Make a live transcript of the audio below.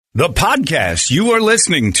The podcast you are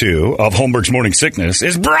listening to of Holmberg's Morning Sickness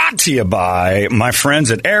is brought to you by my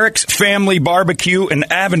friends at Eric's Family Barbecue in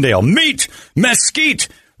Avondale. Meet, mesquite,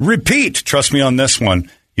 repeat. Trust me on this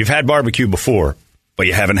one. You've had barbecue before, but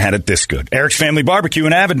you haven't had it this good. Eric's Family Barbecue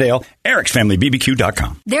in Avondale,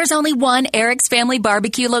 ericsfamilybbq.com. There's only one Eric's Family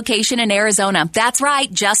Barbecue location in Arizona. That's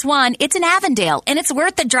right, just one. It's in Avondale, and it's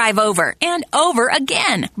worth the drive over and over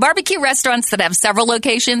again. Barbecue restaurants that have several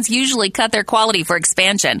locations usually cut their quality for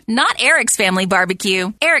expansion. Not Eric's Family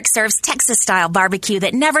Barbecue. Eric serves Texas-style barbecue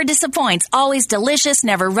that never disappoints, always delicious,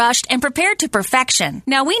 never rushed, and prepared to perfection.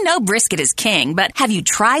 Now, we know brisket is king, but have you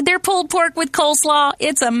tried their pulled pork with coleslaw?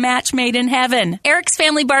 It's a match made in heaven. Eric's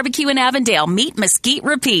Family Barbecue in Avondale. Meet, mesquite,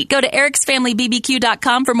 repeat. Go to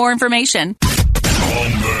ericsfamilybbq.com for more information.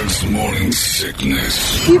 Holmberg's Morning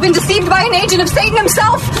Sickness. You've been deceived by an agent of Satan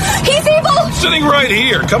himself. He's evil. Sitting right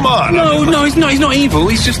here. Come on. No, he's not evil.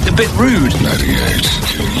 He's just a bit rude. 98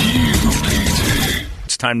 KUPD.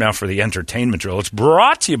 It's time now for the entertainment drill. It's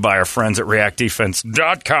brought to you by our friends at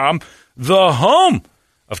reactdefense.com, the home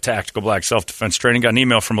of tactical black self-defense training. Got an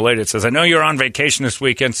email from a lady that says, I know you're on vacation this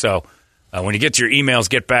weekend, so when you get to your emails,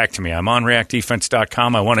 get back to me. I'm on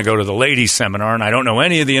reactdefense.com. I want to go to the ladies' seminar, and I don't know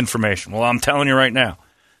any of the information. Well, I'm telling you right now.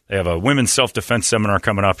 They have a women's self-defense seminar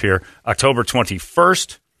coming up here October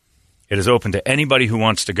 21st. It is open to anybody who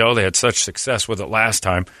wants to go. They had such success with it last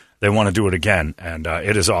time. They want to do it again, and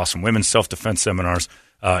it is awesome. Women's self-defense seminars,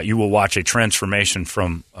 you will watch a transformation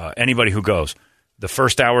from anybody who goes. The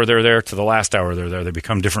first hour they're there to the last hour they're there, they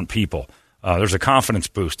become different people. There's a confidence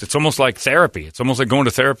boost. It's almost like therapy. It's almost like going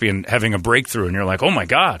to therapy and having a breakthrough, and you're like, oh, my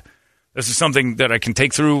God, this is something that I can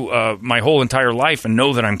take through my whole entire life and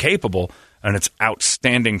know that I'm capable, and it's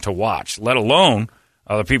outstanding to watch, let alone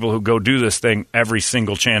the people who go do this thing every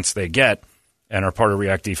single chance they get and are part of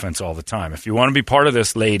React Defense all the time. If you want to be part of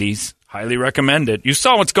this, ladies, highly recommend it. You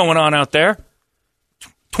saw what's going on out there.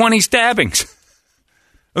 20 stabbings.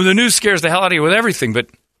 The news scares the hell out of you with everything, but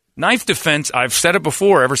knife defense, I've said it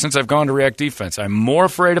before ever since I've gone to React Defense. I'm more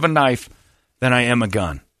afraid of a knife than I am a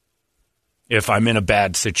gun if I'm in a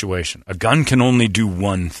bad situation. A gun can only do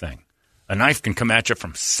one thing. A knife can come at you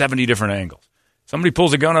from 70 different angles. Somebody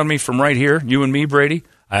pulls a gun on me from right here, you and me, Brady,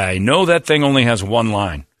 I know that thing only has one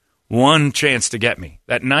line, one chance to get me.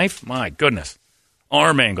 That knife, my goodness,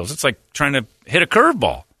 arm angles. It's like trying to hit a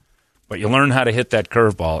curveball. But you learn how to hit that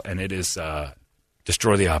curveball, and it is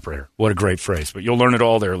destroy the operator. What a great phrase. But you'll learn it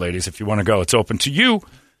all there, ladies, if you want to go. It's open to you.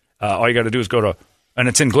 All you got to do is go to, and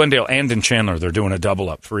it's in Glendale and in Chandler. They're doing a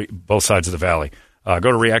double-up for both sides of the valley. Go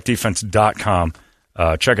to reactdefense.com.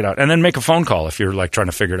 Check it out. And then make a phone call if you're like trying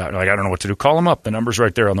to figure it out. Like, I don't know what to do. Call them up. The number's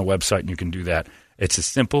right there on the website, and you can do that. It's as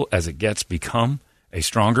simple as it gets. Become a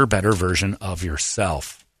stronger, better version of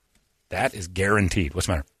yourself. That is guaranteed. What's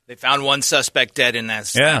the matter? They found one suspect dead in that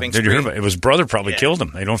stabbing did you hear about it? It was brother probably killed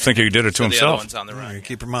him. They don't think he did it to himself. The other one's on the run. You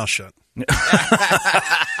keep your mouth shut.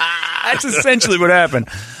 That's essentially what happened.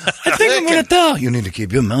 I think I'm going to tell. You need to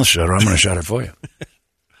keep your mouth shut or I'm going to shut it for you.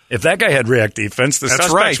 If that guy had React Defense, the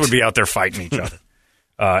suspects would be out there fighting each other.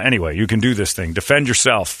 Anyway, you can do this thing. Defend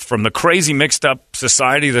yourself from the crazy mixed-up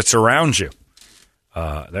society that surrounds you.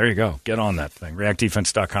 There you go. Get on that thing.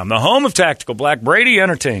 ReactDefense.com. The home of tactical black. Brady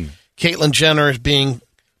Entertainment. Caitlyn Jenner is being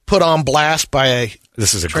put on blast by a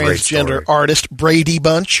transgender artist, Brady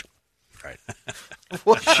Bunch. Right.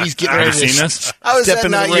 She's getting Have ready you to seen this? How is step that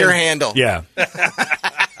in the not ring. your handle? Yeah.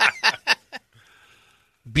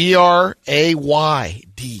 B-R-A-Y-D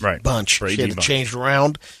Right. Bunch. Brady She had to Bunch. change it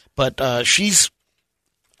around. But she's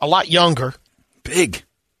a lot younger. Big.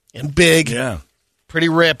 And big. Yeah. Pretty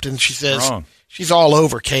ripped. And she says Strong. she's all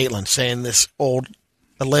over Caitlyn, saying this old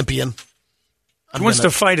Olympian. He wants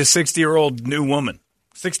to fight a 60-year-old new woman.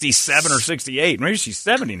 67 or 68. Maybe she's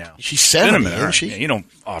 70 now. She's 70, Wait a minute. isn't she? Yeah, you don't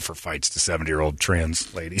offer fights to 70-year-old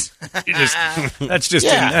trans ladies. You just,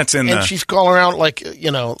 that's in and the... she's calling around like,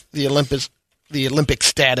 the Olympic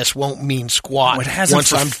status won't mean squat It hasn't once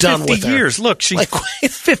for I'm 50 done with her. years. Look,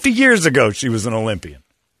 50 years ago she was an Olympian.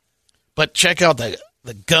 But check out the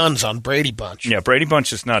guns on Brady Bunch. Yeah, Brady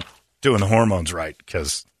Bunch is not doing the hormones right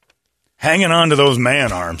because hanging on to those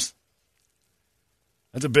man arms.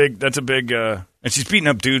 That's a big, and she's beating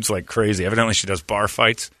up dudes like crazy. Evidently she does bar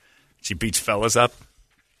fights. She beats fellas up.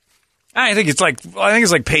 I think it's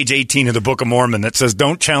like page 18 of the Book of Mormon that says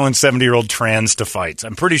don't challenge 70-year-old trans to fights.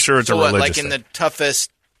 I'm pretty sure it's a religious like in thing. the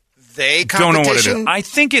toughest they Don't know what it competition? is. I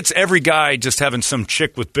think it's every guy just having some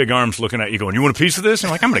chick with big arms looking at you going, you want a piece of this? And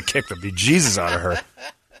I'm like, I'm going to kick the bejesus out of her.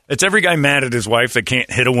 It's every guy mad at his wife that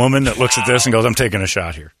can't hit a woman that looks at this and goes, I'm taking a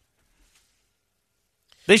shot here.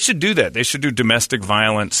 They should do that. They should do domestic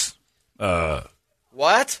violence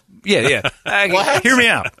What? Yeah. What? Hear me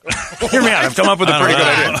out. Hear me out. I've come up with a pretty good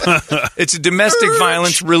idea. It's a domestic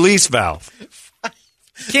violence release valve.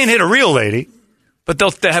 Can't hit a real lady, but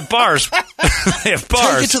they have bars. They have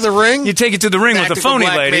bars. Take it to the ring? You take it to the ring with a phony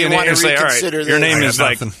lady, and you say, all right, your name is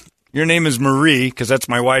your name is Marie, because that's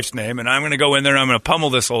my wife's name, and I'm going to go in there and I'm going to pummel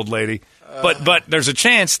this old lady. But there's a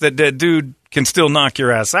chance that dude can still knock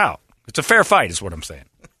your ass out. It's a fair fight is what I'm saying.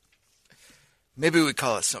 Maybe we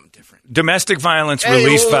call it something different. Domestic violence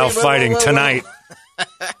release valve fighting tonight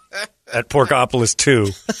at Porkopolis 2.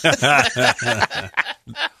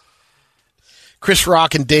 Chris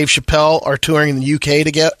Rock and Dave Chappelle are touring in the UK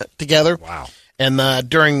together. Wow. And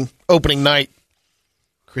during opening night,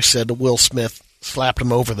 Chris said that Will Smith slapped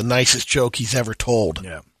him over the nicest joke he's ever told.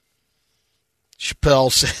 Yeah.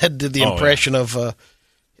 Chappelle did the impression of,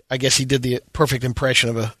 I guess he did the perfect impression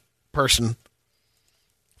of a person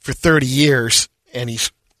for 30 years, and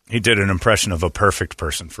he did an impression of a perfect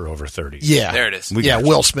person for over 30 years. Yeah. There it is.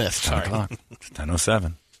 Will Smith. 10 o'clock.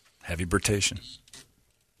 10:07. Heavy rotation.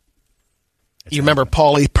 You remember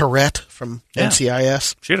Paulie Perrette from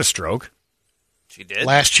NCIS? She had a stroke. She did?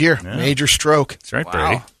 Last year. Yeah. Major stroke. That's right, wow.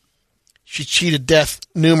 Brady. She cheated death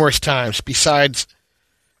numerous times. Besides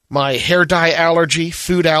my hair dye allergy,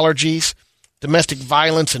 food allergies, domestic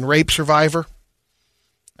violence, and rape survivor.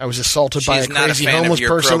 I was assaulted by a crazy homeless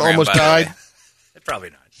person, almost died. Probably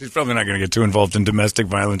not. She's probably not going to get too involved in domestic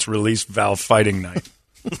violence release valve fighting night.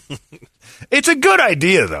 It's a good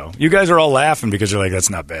idea, though. You guys are all laughing because you're like, that's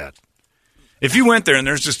not bad. If you went there and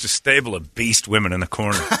there's just a stable of beast women in the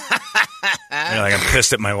corner, you're like, I'm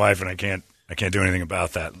pissed at my wife and I can't do anything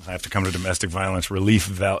about that. I have to come to domestic violence relief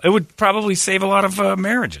valve. It would probably save a lot of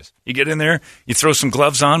marriages. You get in there, you throw some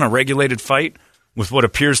gloves on, a regulated fight with what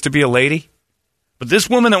appears to be a lady. But this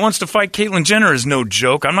woman that wants to fight Caitlyn Jenner is no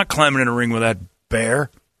joke. I'm not climbing in a ring with that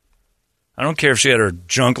bear. I don't care if she had her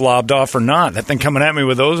junk lobbed off or not. That thing coming at me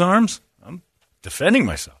with those arms, I'm defending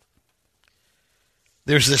myself.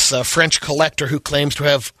 There's this French collector who claims to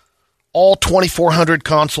have all 2,400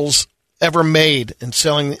 consoles ever made and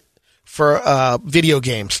selling for video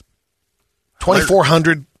games.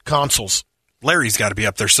 2,400 consoles. Larry's got to be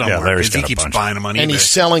up there somewhere. Yeah, Larry's got he keeps bunch. buying them on eBay. And he's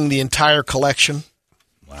selling the entire collection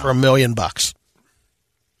for $1 million.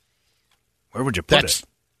 Where would you put it?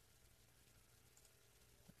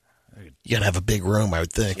 You got to have a big room, I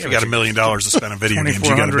would think. If you got $1 million to spend on video games,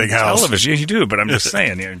 you got a big house. Television. You do, but I'm just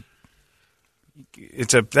saying,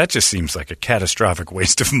 that just seems like a catastrophic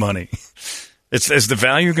waste of money. Is the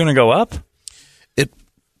value going to go up?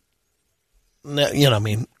 I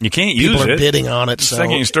mean, you can't use it. People are bidding on it, the so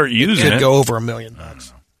second you start using it could go over $1 million.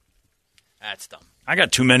 That's dumb. I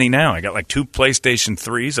got too many now. I got like 2 PlayStation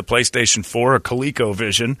 3s, a PlayStation 4, a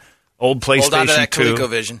ColecoVision, old PlayStation 2. Hold on to that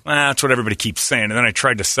ColecoVision. That's what everybody keeps saying. And then I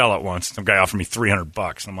tried to sell it once. Some guy offered me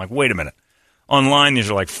 $300. I'm like, wait a minute. Online,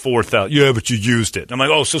 these are like $4,000. Yeah, but you used it. I'm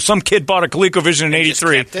like, oh, so some kid bought a ColecoVision in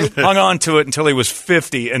 '83, hung on to it until he was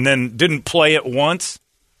 50, and then didn't play it once.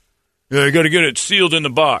 Yeah, you got to get it sealed in the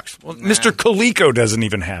box. Well, Mr. Coleco doesn't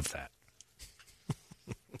even have that.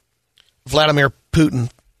 Vladimir Putin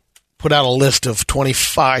put out a list of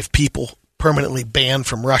 25 people permanently banned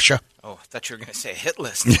from Russia. Oh, I thought you were going to say a hit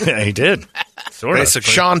list. Yeah, he did. Sort of.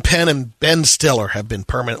 Sean Penn and Ben Stiller have been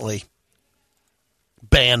permanently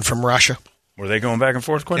banned from Russia. Were they going back and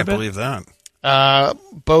forth quite a bit? Can't believe that.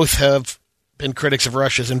 Both have been critics of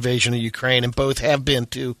Russia's invasion of Ukraine, and both have been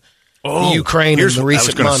to the Ukraine in the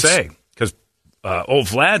recent months. I was going to say, because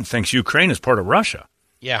Vlad thinks Ukraine is part of Russia.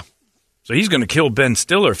 Yeah. So he's going to kill Ben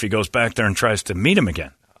Stiller if he goes back there and tries to meet him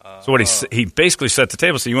again. So what he basically set the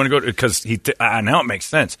table. So you want to go because now it makes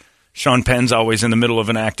sense. Sean Penn's always in the middle of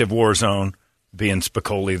an active war zone, being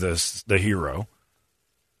Spicoli the hero,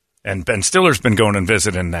 and Ben Stiller's been going and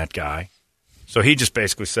visiting that guy. So he just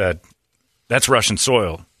basically said, "That's Russian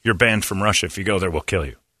soil. You're banned from Russia. If you go there, we'll kill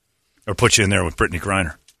you, or put you in there with Brittany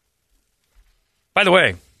Griner." By the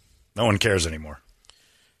way, no one cares anymore.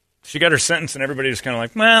 She got her sentence, and everybody just kind of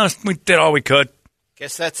like, "Well, we did all we could."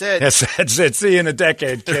 Guess that's it. That's it. See you in a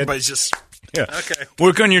decade, kid. Everybody's just okay.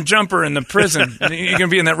 Work on your jumper in the prison. You're going to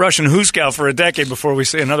be in that Russian hooskow for a decade before we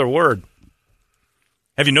say another word.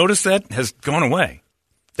 Have you noticed that has gone away?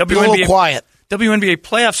 Be a little quiet. WNBA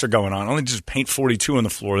playoffs are going on. Only just paint 42 on the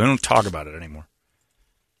floor. They don't talk about it anymore.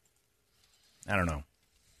 I don't know.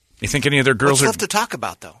 You think any of their girls What's left to talk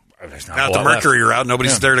about, though? Now the Mercury are out.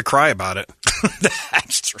 Nobody's there to cry about it.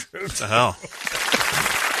 That's true. What the hell?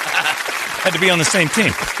 Had to be on the same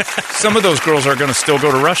team. Some of those girls are going to still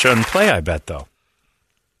go to Russia and play, I bet, though.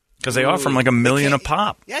 Because they offer them like $1 million a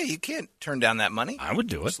pop. Yeah, you can't turn down that money. I would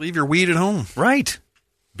do it. Just leave your weed at home. Right.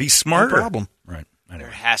 Be smarter. No problem. Right. There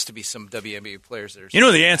has to be some WNBA players that are. You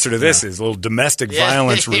know, the answer to this is a little domestic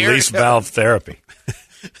violence release valve therapy.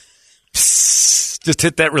 Psst, just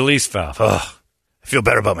hit that release valve. Oh, I feel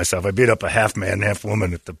better about myself. I beat up a half man, half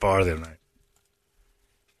woman at the bar the other night.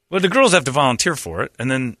 Well, the girls have to volunteer for it,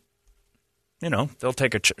 and then, they'll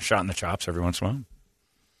take a shot in the chops every once in a while.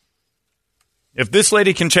 If this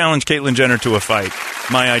lady can challenge Caitlyn Jenner to a fight,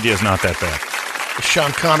 my idea is not that bad. The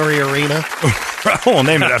Sean Connery Arena. We'll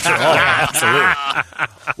name it after all.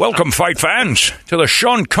 Absolutely. Welcome, fight fans, to the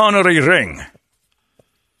Sean Connery ring.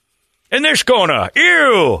 In this corner,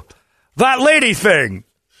 ew, that lady thing.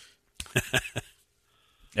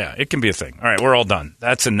 Yeah, it can be a thing. All right, we're all done.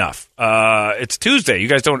 That's enough. It's Tuesday. You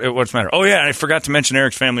guys don't, what's the matter? Oh, yeah, I forgot to mention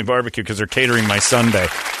Eric's Family Barbecue because they're catering my Sunday,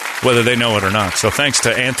 whether they know it or not. So thanks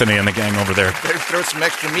to Anthony and the gang over there. Better throw some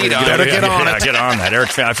extra meat on. Get on it. Get on that.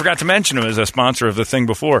 Eric's I forgot to mention him as a sponsor of the thing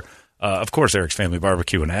before. Of course, Eric's Family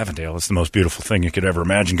Barbecue in Avondale. It's the most beautiful thing you could ever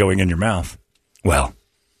imagine going in your mouth. Well,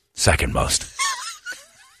 second most.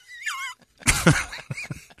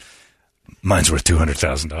 Mine's worth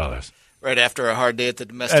 $200,000. Right after a hard day at the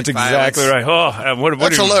domestic violence. That's exactly right. Oh,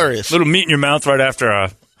 That's hilarious. Little meat in your mouth right after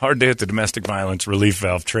a hard day at the Domestic Violence Relief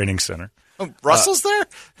Valve Training Center. Oh, Russell's there?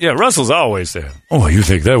 Yeah, Russell's always there. Oh, you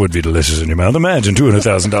think that would be delicious in your mouth? Imagine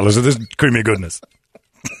 $200,000 of this creamy goodness.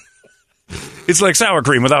 It's like sour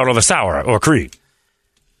cream without all the sour or cream.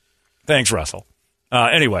 Thanks, Russell.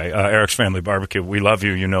 Anyway, Eric's Family Barbecue. We love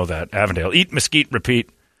you. You know that. Avondale. Eat, mesquite,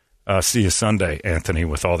 repeat. See you Sunday, Anthony,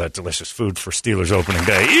 with all that delicious food for Steelers opening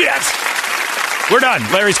day. Yes! We're done.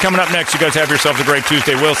 Larry's coming up next. You guys have yourselves a great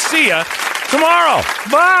Tuesday. We'll see you tomorrow.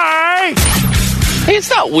 Bye! Hey, it's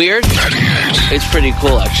not weird. It's pretty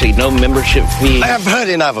cool, actually. No membership fee. I have heard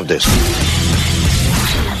enough of this.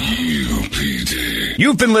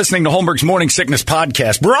 You've been listening to Holmberg's Morning Sickness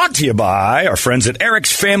Podcast, brought to you by our friends at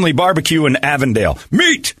Eric's Family Barbecue in Avondale.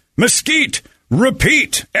 Meet, mesquite,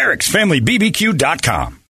 repeat. Eric'sFamilyBBQ.com.